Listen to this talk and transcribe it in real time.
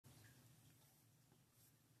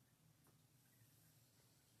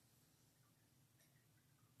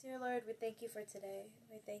Dear Lord, we thank you for today.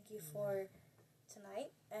 We thank you for tonight,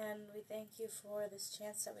 and we thank you for this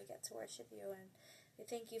chance that we get to worship you, and we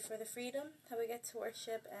thank you for the freedom that we get to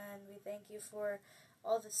worship, and we thank you for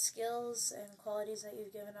all the skills and qualities that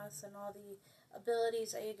you've given us, and all the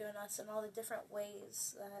abilities that you've given us, and all the different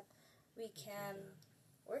ways that we can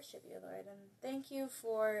worship you, Lord. And thank you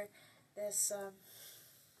for this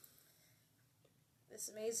this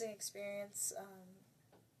amazing experience,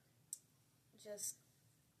 just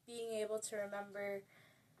being able to remember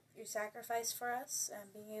your sacrifice for us,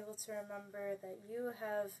 and being able to remember that you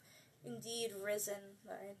have indeed risen,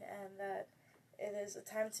 Lord, and that it is a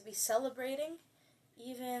time to be celebrating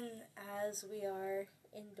even as we are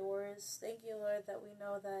indoors. Thank you, Lord, that we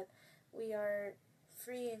know that we are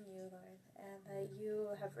free in you, Lord, and that you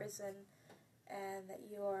have risen and that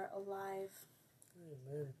you are alive.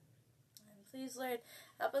 Amen. And please, Lord,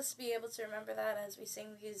 help us be able to remember that as we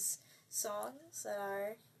sing these songs that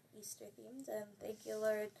are Easter themed. And thank you,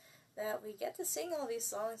 Lord, that we get to sing all these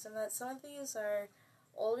songs, and that some of these are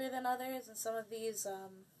older than others, and some of these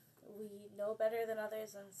we know better than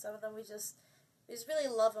others, and some of them we just really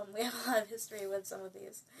love them. We have a lot of history with some of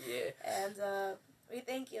these. Yeah. And we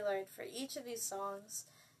thank you, Lord, for each of these songs,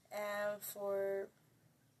 and for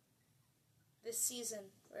this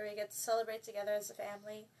season where we get to celebrate together as a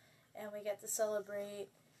family, and we get to celebrate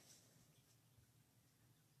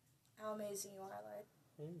how amazing you are, Lord.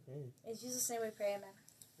 Mm-hmm. In Jesus' name we pray, amen.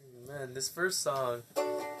 Amen. This first song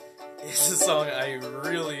is a song I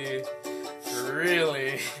really,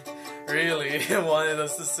 really, really wanted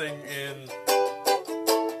us to sing in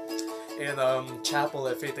chapel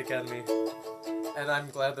at Faith Academy, and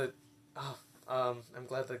I'm glad that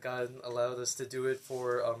God allowed us to do it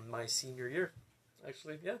for my senior year.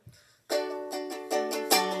 Actually, yeah.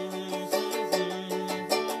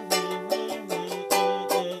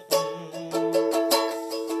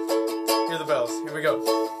 Hear the bells. Here we go.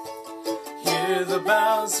 Hear the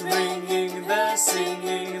bells ringing, they're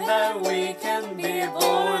singing that we can be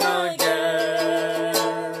born again.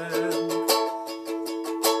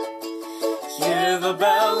 Hear the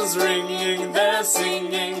bells ringing, they're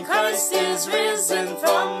singing, Christ is risen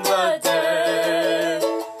from the dead.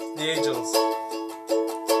 The angels.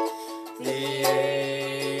 The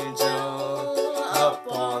angel up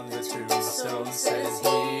on the tombstone says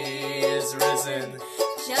he is risen,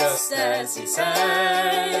 just as he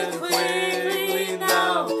said. Quickly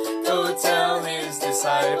now, go tell his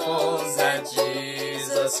disciples that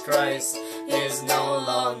Jesus Christ is no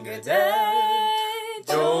longer dead.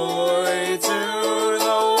 Joy to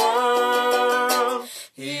the world,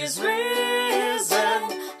 he's risen,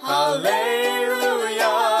 hallelujah,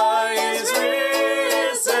 he's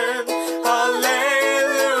risen,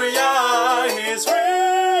 hallelujah, he's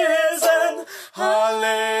risen,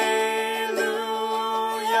 hallelujah,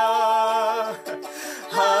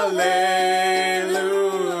 hallelujah.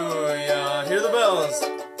 Hear the bells.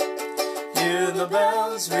 Hear the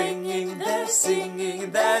bells ringing, they're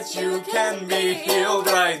singing that you can be healed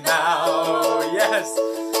right now. Yes.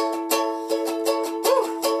 Woo.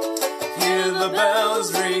 Hear the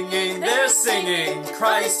bells ringing, they're singing,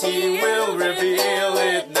 Christ, he will reveal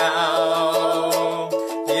it now.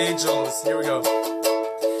 The angels, here we go.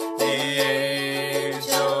 The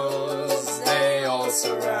angels, they all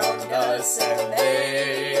surround us, and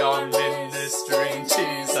they are ministering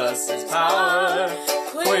Jesus' power.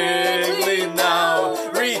 Quickly now,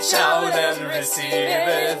 reach out and receive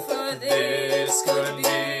it, for this could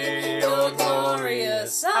be your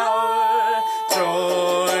glorious hour.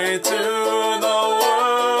 Joy to the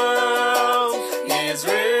world, he's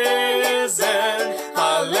risen,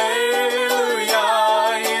 hallelujah,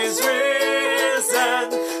 he's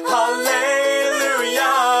risen,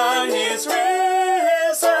 hallelujah, he's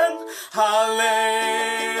risen, hallelujah,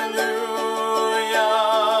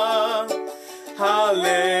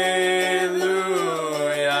 hallelujah.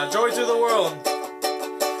 Joy to the world.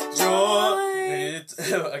 Joy.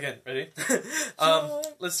 Again, ready?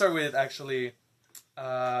 Let's start with actually,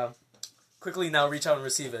 quickly now reach out and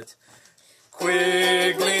receive it.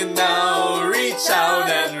 Quickly now reach out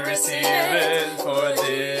and receive it, for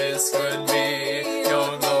this could be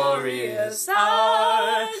your glorious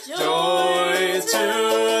hour. Joy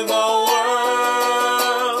to the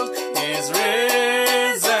world, he's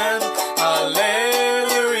risen,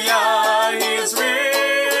 hallelujah, he's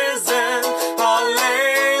risen,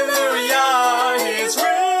 hallelujah, he's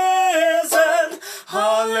risen,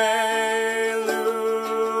 hallelujah,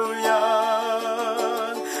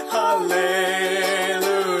 hallelujah,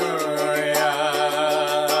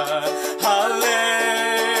 hallelujah.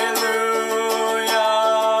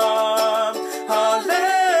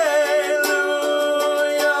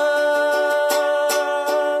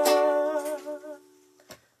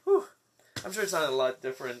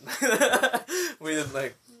 different. We did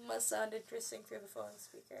like. Must sound interesting through the phone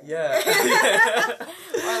speaker. Yeah.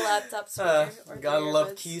 Or laptop speaker. Or gotta love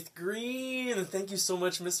earbuds. Keith Green, and thank you so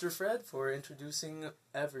much, Mr. Fred, for introducing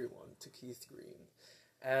everyone to Keith Green.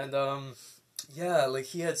 And yeah, like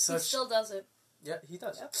he had such. He still does it. Yeah, he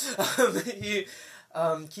does. Yep.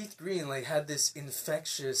 Keith Green like had this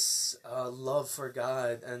infectious love for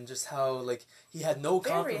God, and just how like he had no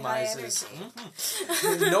Very compromises. high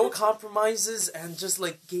energy. No compromises, and just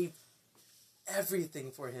like gave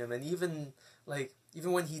everything for him. And even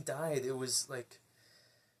when he died, it was like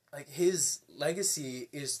his legacy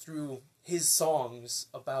is through his songs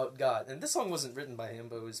about God. And this song wasn't written by him,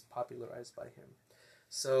 but it was popularized by him.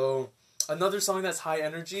 So another song that's high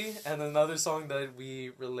energy, and another song that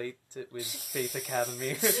we relate to with Faith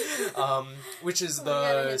Academy, which is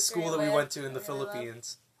the school that we went to in the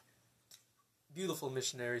Philippines. Beautiful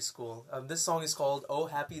missionary school. This song is called "Oh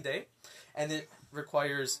Happy Day," and it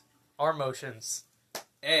requires our motions.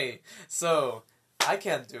 So I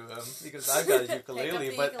can't do them because I've got a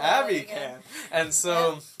ukulele, but Abby can. And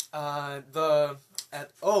so at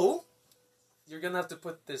O, you're gonna have to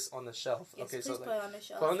put this on the shelf. Yes, okay, please so put it on the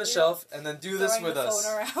shelf. put on the shelf and then do this with us.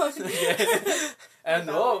 Phone around. Okay. And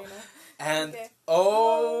O, and okay.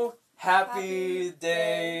 Oh happy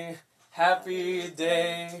day, happy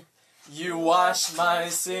day, you wash my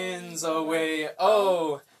sins away.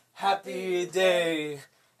 Oh happy day,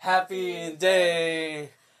 happy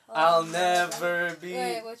day. I'll never be.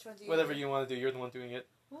 Wait, which one do you whatever do? you want to do. You're the one doing it.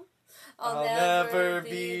 I'll never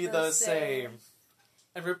be the same.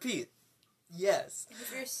 And repeat. Yes. And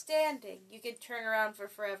if you're standing, you can turn around for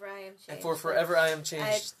Forever I Am Changed. And for Forever I Am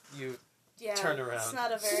Changed, you turn around. It's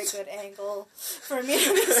not a very good angle for me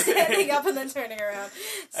to be standing up and then turning around.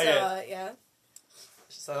 So, okay. Yeah.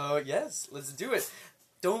 So, yes, let's do it.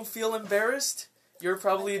 Don't feel embarrassed. You're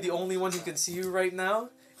probably the only one who can see you right now.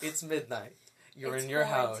 It's midnight. You're in your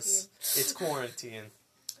house. It's quarantine.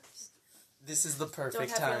 This is the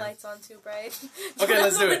perfect time. Don't have your lights on too bright. Okay,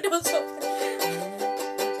 let's do it. Windows open.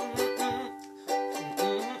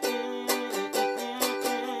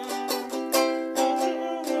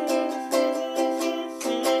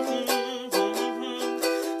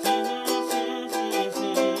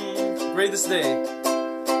 Greatest day.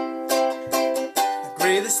 The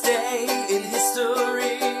greatest day in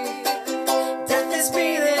history. Death is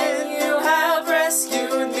breathing, you have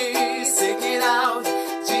rescued me. Sing it out,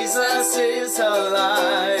 Jesus is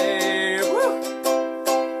alive. Woo!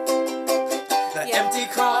 The empty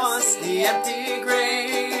cross, the empty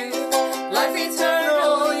grave. Life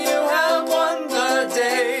eternal, you have won the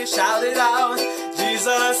day. Shout it out,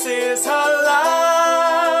 Jesus is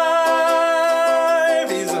alive.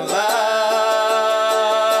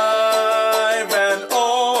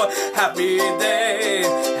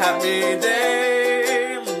 Happy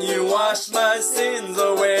day, you wash my sins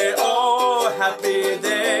away. Oh, happy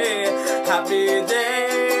day,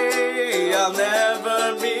 I'll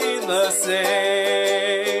never be the same.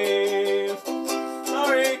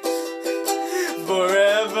 Sorry,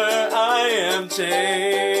 forever I am changed.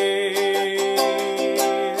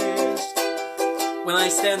 When I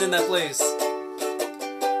stand in that place,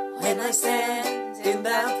 when I stand in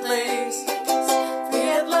that place, free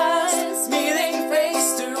at last, meeting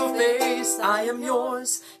face to face. I am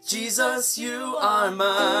yours, Jesus, you are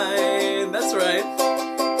mine. That's right.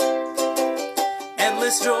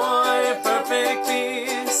 Endless joy, perfect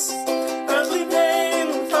peace. Earthly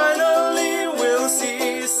pain finally will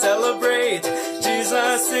cease. Celebrate,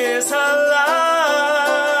 Jesus is alive.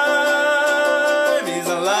 He's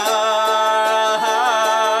alive.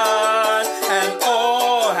 And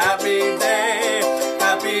oh, happy day,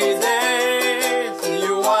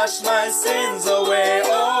 you wash my sins away.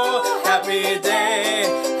 Oh, happy day,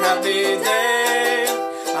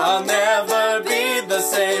 I'll never be the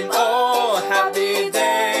same. Oh, happy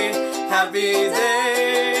day,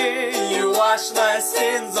 you wash my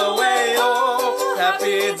sins away. Oh,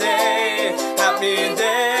 happy day,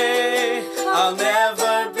 I'll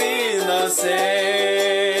never be the same.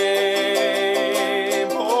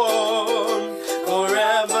 Oh,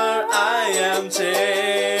 forever I am changed.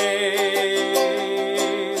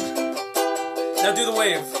 Now do the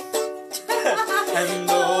wave. And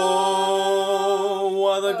oh,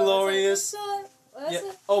 what a glorious. What is it?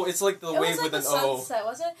 Oh, it's like the wave with an O. Sunset,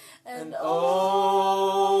 was it? And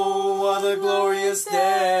oh, what a glorious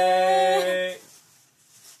day.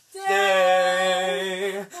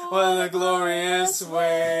 What a glorious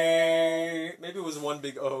way. Maybe it was one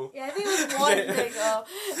big O. Yeah, I think it was one big O.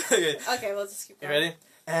 Okay. Okay, we'll just keep You going. ready?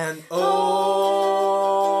 And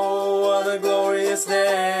oh, what a glorious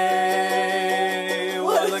day,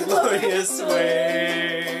 what a glorious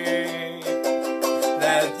way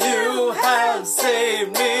that you have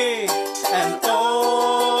saved me. And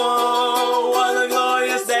oh, what a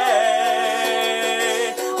glorious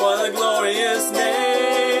day, what a glorious name.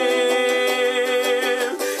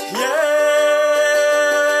 Yeah,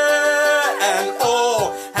 and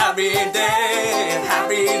oh, happy day,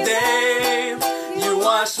 you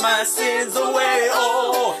wash my sins away.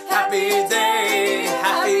 Oh, happy day,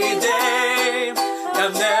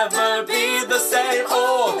 I'll never be the same.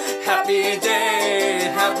 Oh, happy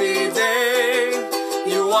day,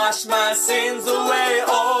 you wash my sins away.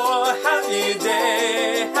 Oh, happy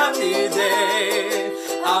day,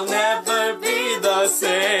 I'll never be the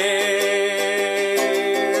same.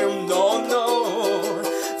 No, no,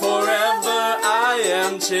 forever I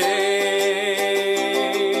am changed.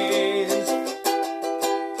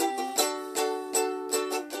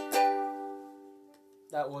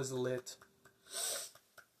 That was lit.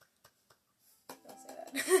 Don't say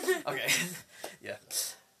that. Okay. Yeah.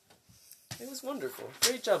 It was wonderful.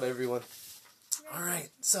 Great job, everyone.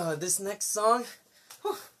 Alright, so this next song.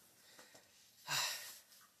 Whew,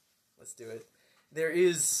 let's do it. There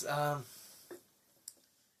is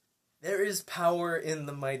power in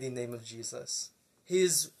the mighty name of Jesus.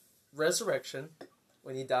 His resurrection,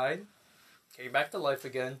 when he died, came back to life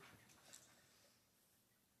again.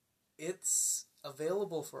 It's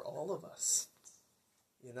available for all of us.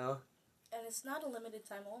 You know? And it's not a limited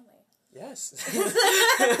time only. Yes.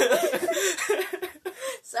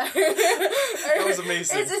 Sorry. That was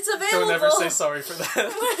amazing. It's available. Don't ever say sorry for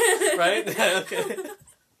that. Right? Okay.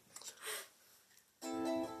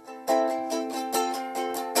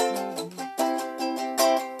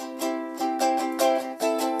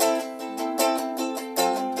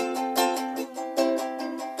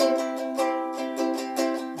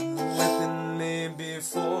 Weapon may be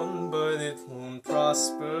formed, but it won't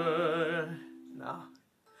prosper. Nah.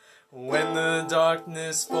 When the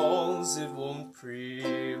darkness falls, it won't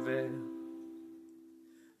prevail.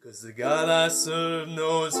 'Cause the God I serve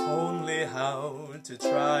knows only how to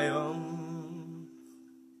triumph.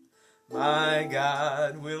 My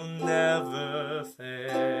God will never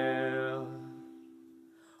fail.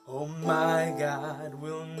 Oh, my God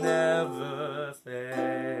will never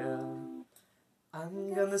fail.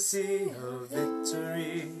 I'm gonna see a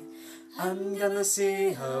victory. I'm gonna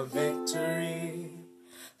see a victory.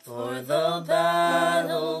 For the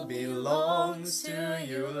battle belongs to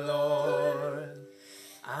you, Lord.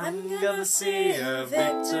 I'm gonna see a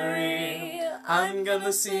victory. I'm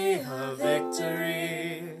gonna see a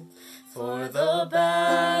victory. For the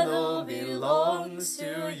battle belongs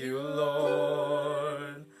to you,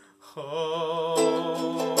 Lord. Oh.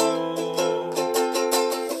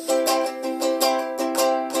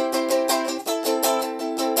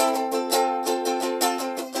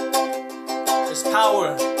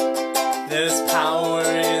 There's power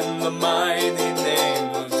in the mighty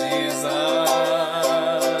name of Jesus.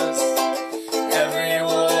 Every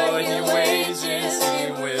war he wages,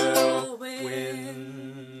 he will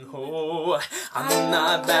win. Oh, I'm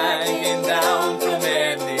not backing down from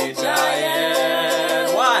any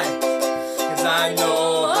giant. Why? 'Cause I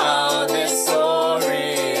know how this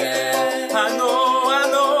story ends. I know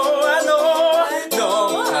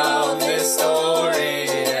how this story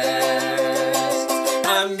ends.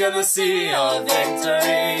 I'm gonna see a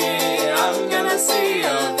victory. I'm gonna see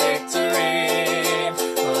a victory.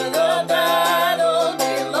 For the battle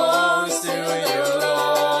belongs to you,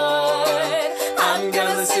 Lord. I'm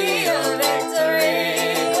gonna see a victory.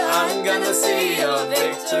 I'm gonna see a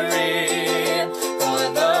victory. For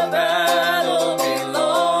the battle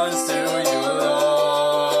belongs to you, Lord.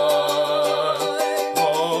 Oh.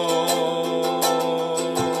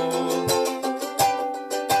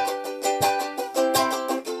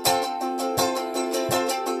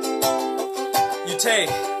 You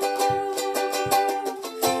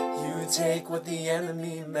take what the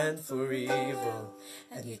enemy meant for evil,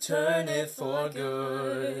 and you turn it for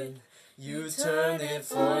good. You turn it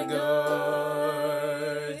for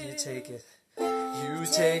good. You take it. You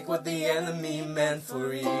take what the enemy meant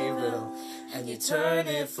for evil, and you turn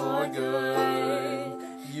it for good.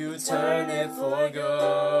 You turn it for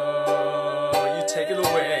good. You take it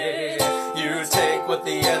away. You take what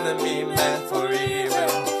the enemy meant for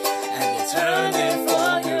evil, and you turn it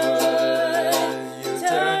for good. You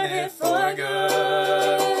turn it for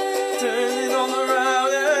good. Turn it all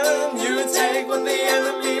around, and you take what the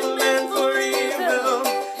enemy meant for evil,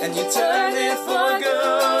 and you turn it for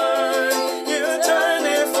good. You turn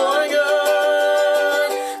it for good.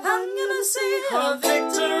 I'm gonna see a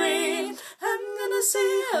victory.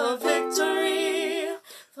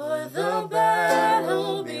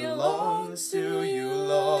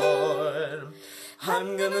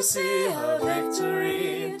 gonna see a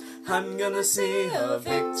victory. I'm gonna see a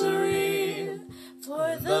victory.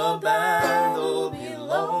 For the battle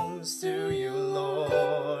belongs to you,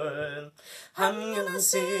 Lord. I'm gonna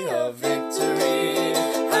see a victory.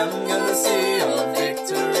 I'm gonna see a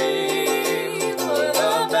victory. For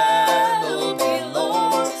the battle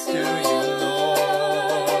belongs to you,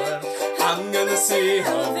 Lord. I'm gonna see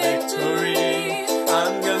a victory.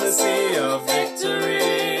 I'm gonna see a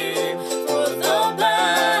victory. For the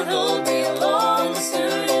battle belongs to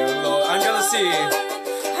you, Lord. I'm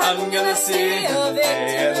gonna see a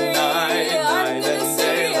day and night, night and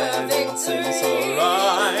day, let it seem so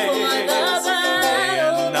right. Day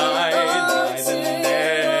and night, night and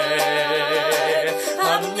day.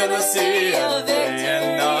 I'm gonna see a day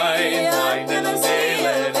and night, night and day,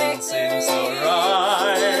 let it seem so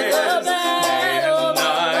right. Day and night,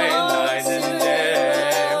 night and day.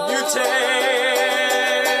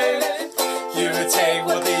 You take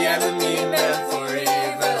what the enemy meant for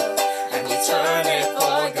evil, and you turn it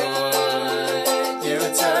for good. You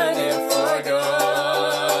turn it for good.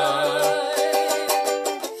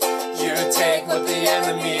 You take what the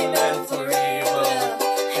enemy meant for evil,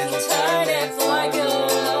 and you turn it for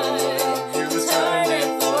good. You turn it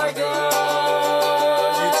for good.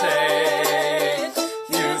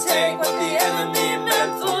 You take what the enemy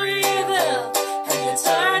meant for evil, and you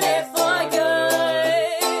turn it for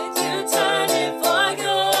good. You turn it for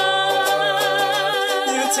good.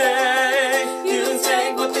 You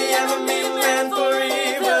take what the enemy meant for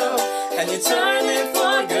evil, and you turn it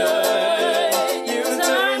for good. You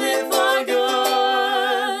turn it for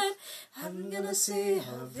good. I'm gonna see a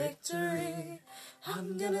victory.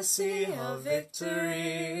 I'm gonna see a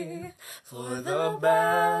victory. For the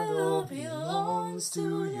battle belongs to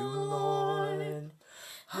you, Lord.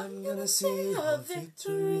 I'm gonna see a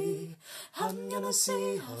victory. I'm gonna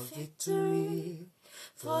see a victory.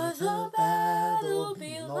 For the battle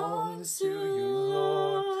belongs to you,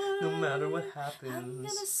 Lord. No matter what happens, I'm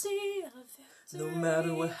gonna see a victory. No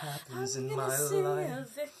matter what happens in my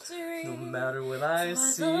life, no matter what I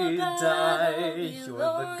see die, you're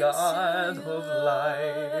the God of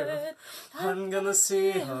life. I'm gonna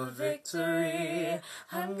see a victory.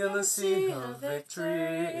 I'm gonna see a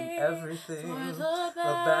victory in everything.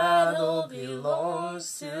 The battle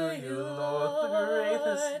belongs to you, Lord. The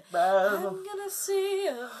greatest battle. I'm gonna see a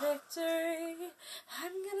victory.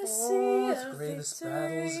 I'm gonna see a greatest victory.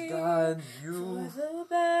 battles, God, For the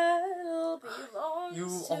battle belongs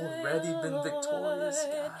you've to already you, been victorious,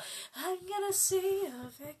 Lord. God. I'm gonna see a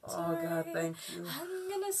victory. Oh, God, thank you. I'm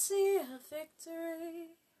gonna see a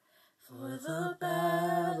victory. For the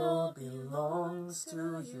battle belongs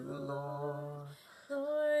to you, Lord.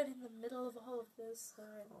 Lord, in the middle of all of this,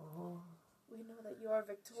 Lord, we know that you are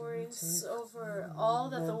victorious over all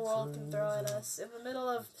that the world can throw at us. In the middle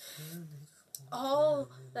of all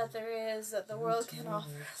that there is that the world can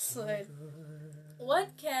offer us, Lord,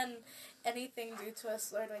 what can anything do to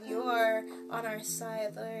us, Lord, when you are on our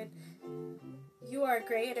side, Lord? You are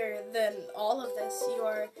greater than all of this. You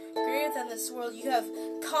are greater than this world. You have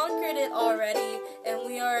conquered it already, and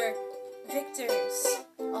we are victors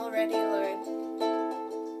already, Lord.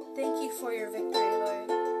 Thank you for your victory, Lord.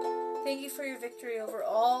 Thank you for your victory over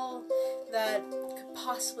all that could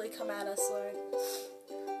possibly come at us, Lord.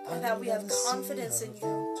 And that we have confidence in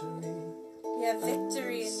you. We have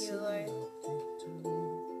victory in you, Lord.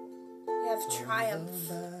 We have triumph.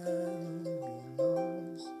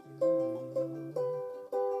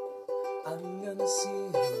 I'm gonna see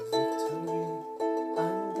a victory.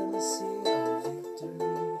 I'm gonna see a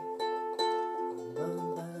victory. The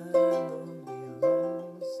battle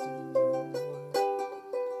belongs to you, Lord.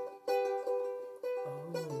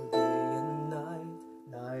 Oh, day and night,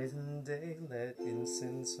 night and day, let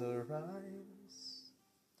incense arise.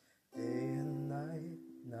 Day and night,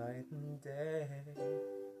 night and day.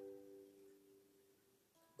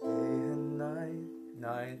 Day and night,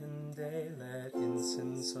 night and day, let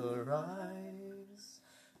incense arise.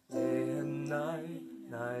 Day and night,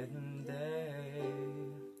 night and day.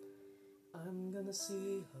 I'm gonna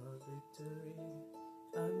see a victory.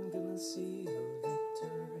 I'm gonna see a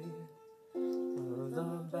victory. For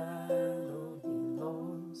the battle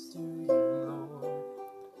belongs to you, Lord.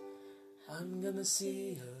 I'm gonna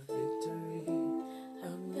see a victory.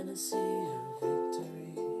 I'm gonna see a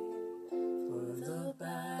victory. For the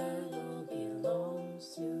battle belongs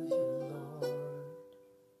to you, Lord.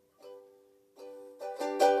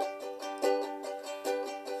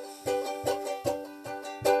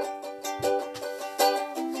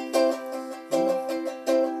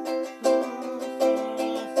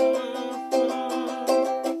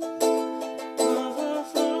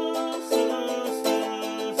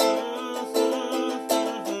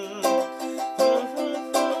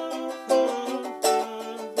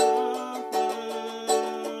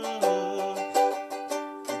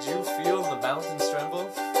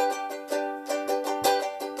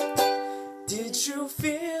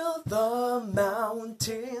 feel the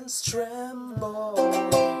mountains tremble?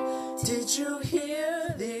 Did you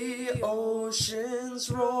hear the oceans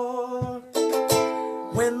roar?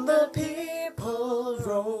 When the people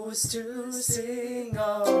rose to sing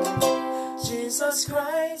of Jesus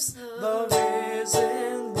Christ, the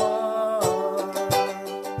risen one.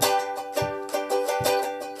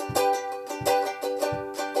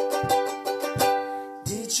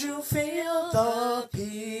 Did you feel the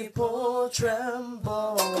people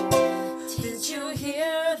tremble? Did you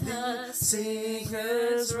hear the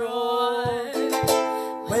singers roar?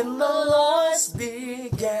 When the lost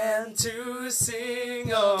began to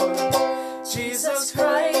sing of Jesus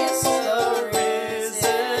Christ, the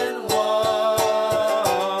risen one.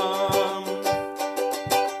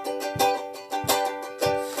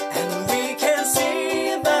 And we can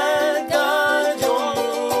see that God, you're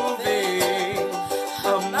moving a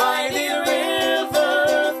mighty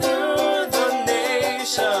river through the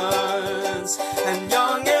nations, and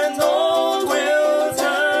young and old will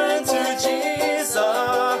turn to Jesus.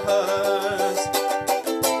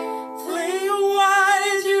 Fling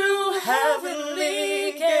wide, you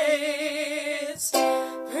heavenly gates,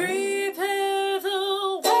 prepare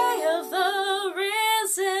the way of the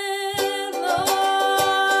risen Lord.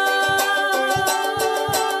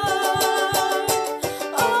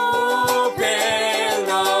 Open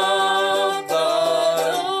up the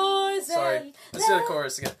doors. Sorry, let's do the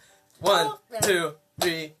chorus again. 1, 2,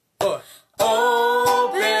 3, 4.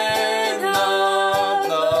 Open up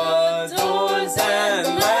the doors and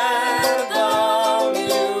let the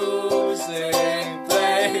music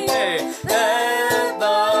play. Let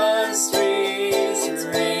the streets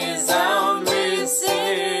resound with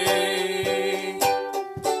singing.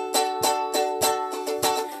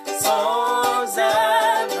 Songs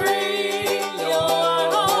that bring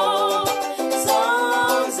your hope,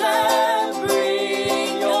 songs that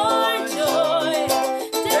bring your joy,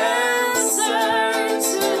 dancers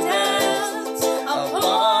who dance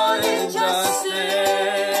upon injustice.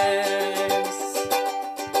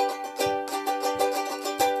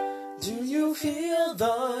 Do you feel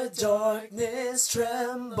the darkness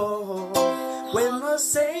tremble when the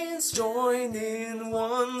saints join in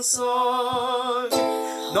one song?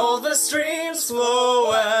 Know the streams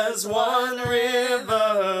flow as one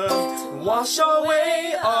river, wash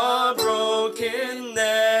away our brokenness.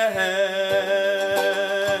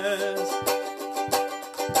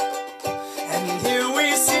 And here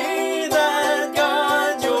we see that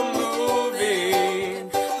God, you're moving.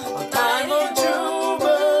 A time of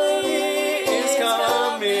jubilee is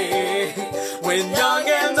coming, when young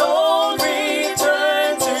and old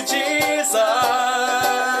return to Jesus.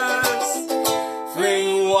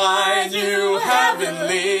 Fling wide, you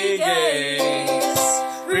heavenly gates,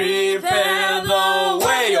 prepare the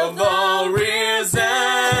way of the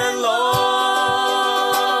risen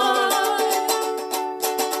Lord.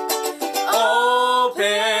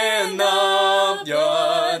 Open up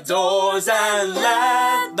your doors and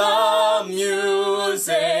let the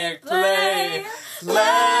music play.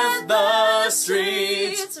 Let the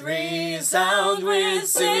streets resound with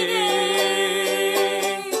singing.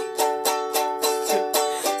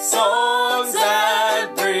 Songs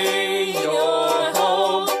that bring your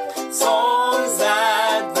hope, songs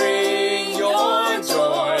that bring your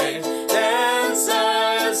joy,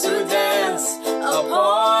 dancers who dance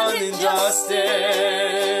upon injustice.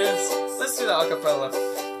 Let's do the acapella.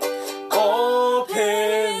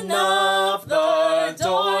 Open up the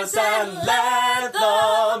doors and let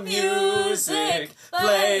the music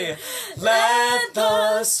play. Let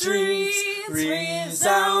the streets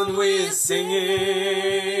resound with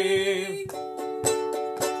singing.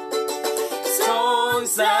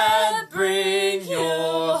 Songs that bring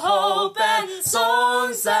your hope and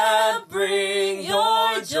songs that bring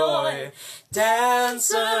your joy,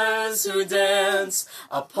 dancers who dance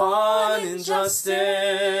upon injustice.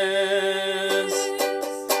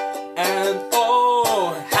 And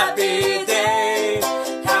oh, happy day,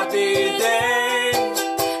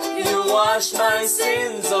 you wash my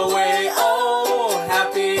sins away. Oh,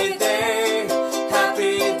 happy day,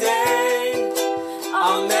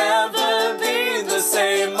 I'll never be the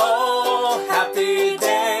same. Oh, happy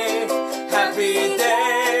day,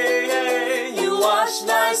 you wash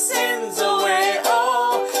my sins away.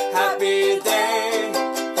 Oh, happy day,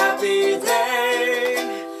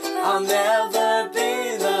 I'll never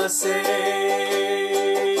be the same.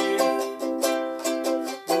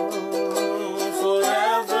 Oh,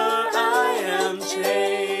 forever I am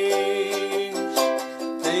changed.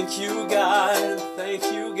 Thank you, God.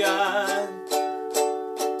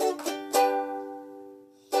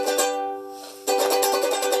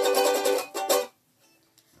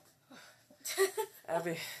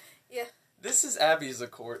 Abby. Yeah. This is Abby's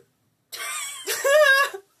accord.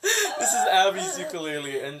 This is Abby's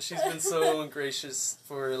ukulele, and she's been so gracious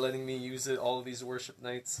for letting me use it all these worship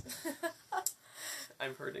nights.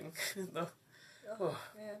 I'm hurting, though. Oh,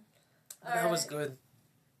 man. That was good.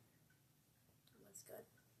 That's good.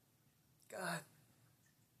 God.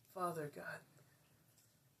 Father God.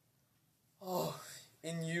 Oh,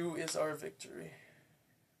 in you is our victory.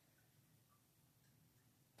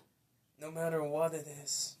 No matter what it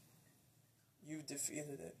is, you've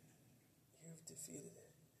defeated it. You've defeated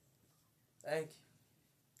it. Thank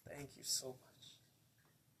you. Thank you so much.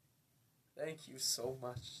 Thank you so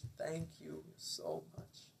much. Thank you so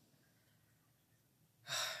much.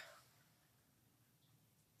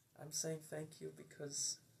 I'm saying thank you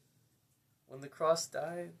because when the cross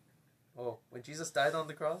died, when Jesus died on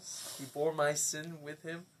the cross, he bore my sin with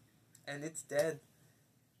him, and it's dead.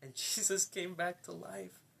 And Jesus came back to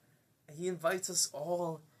life. And he invites us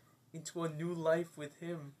all into a new life with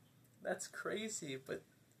him. That's crazy, but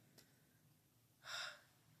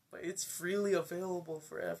it's freely available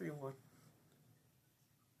for everyone.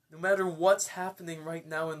 No matter what's happening right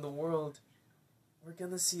now in the world, we're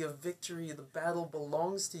going to see a victory. The battle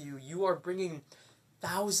belongs to you. You are bringing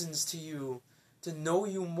thousands to you to know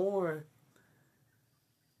you more.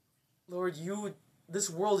 Lord, this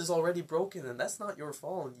world is already broken, and that's not your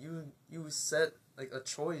fault. You set a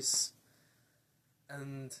choice,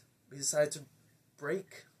 and we decided to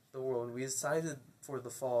break the world. We decided for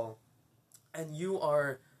the fall, and you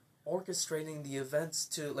are orchestrating the events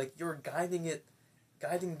to, you're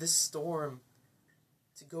guiding this storm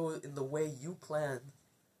to go in the way you planned.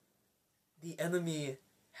 The enemy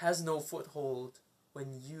has no foothold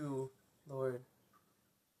when you, Lord,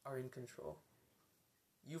 are in control.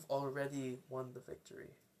 You've already won the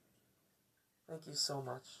victory. Thank you so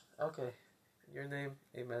much. Okay. In your name,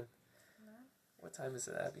 amen. What time is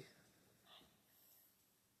it, Abby?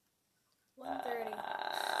 1:30.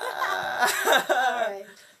 All right.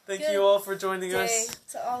 Thank you all for joining us.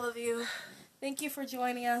 To all of you. Thank you for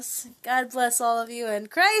joining us. God bless all of you. And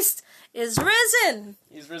Christ is risen.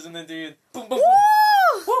 He's risen indeed. Boom, boom,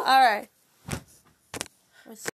 Woo! boom. All right.